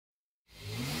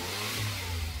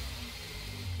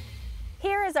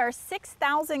is our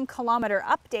 6,000 kilometer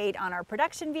update on our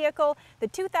production vehicle, the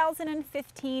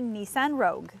 2015 Nissan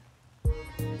Rogue.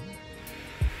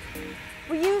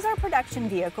 We use our production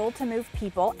vehicle to move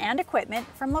people and equipment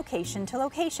from location to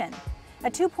location. A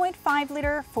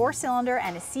 2.5-liter 4-cylinder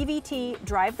and a CVT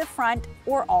drive the front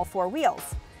or all four wheels.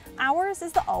 Ours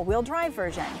is the all-wheel drive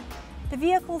version. The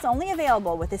vehicle is only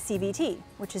available with a CVT,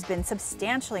 which has been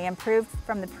substantially improved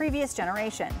from the previous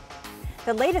generation.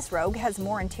 The latest Rogue has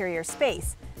more interior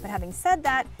space, but having said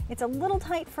that, it's a little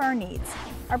tight for our needs.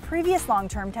 Our previous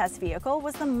long-term test vehicle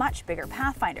was the much bigger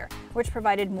Pathfinder, which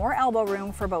provided more elbow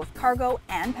room for both cargo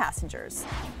and passengers.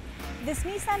 This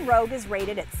Nissan Rogue is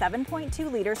rated at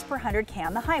 7.2 liters per 100K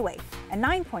on the highway and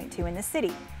 9.2 in the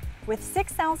city. With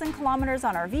 6,000 kilometers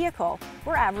on our vehicle,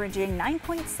 we're averaging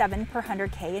 9.7 per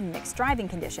 100K in mixed driving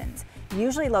conditions,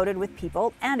 usually loaded with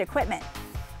people and equipment.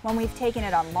 When we've taken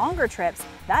it on longer trips,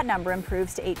 that number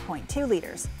improves to 8.2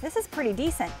 liters. This is pretty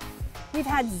decent. We've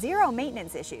had zero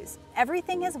maintenance issues.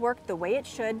 Everything has worked the way it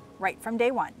should right from day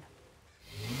one.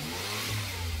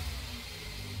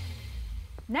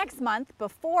 Next month,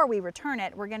 before we return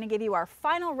it, we're going to give you our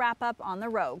final wrap-up on the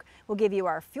Rogue. We'll give you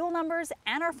our fuel numbers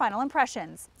and our final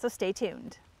impressions, so stay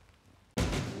tuned.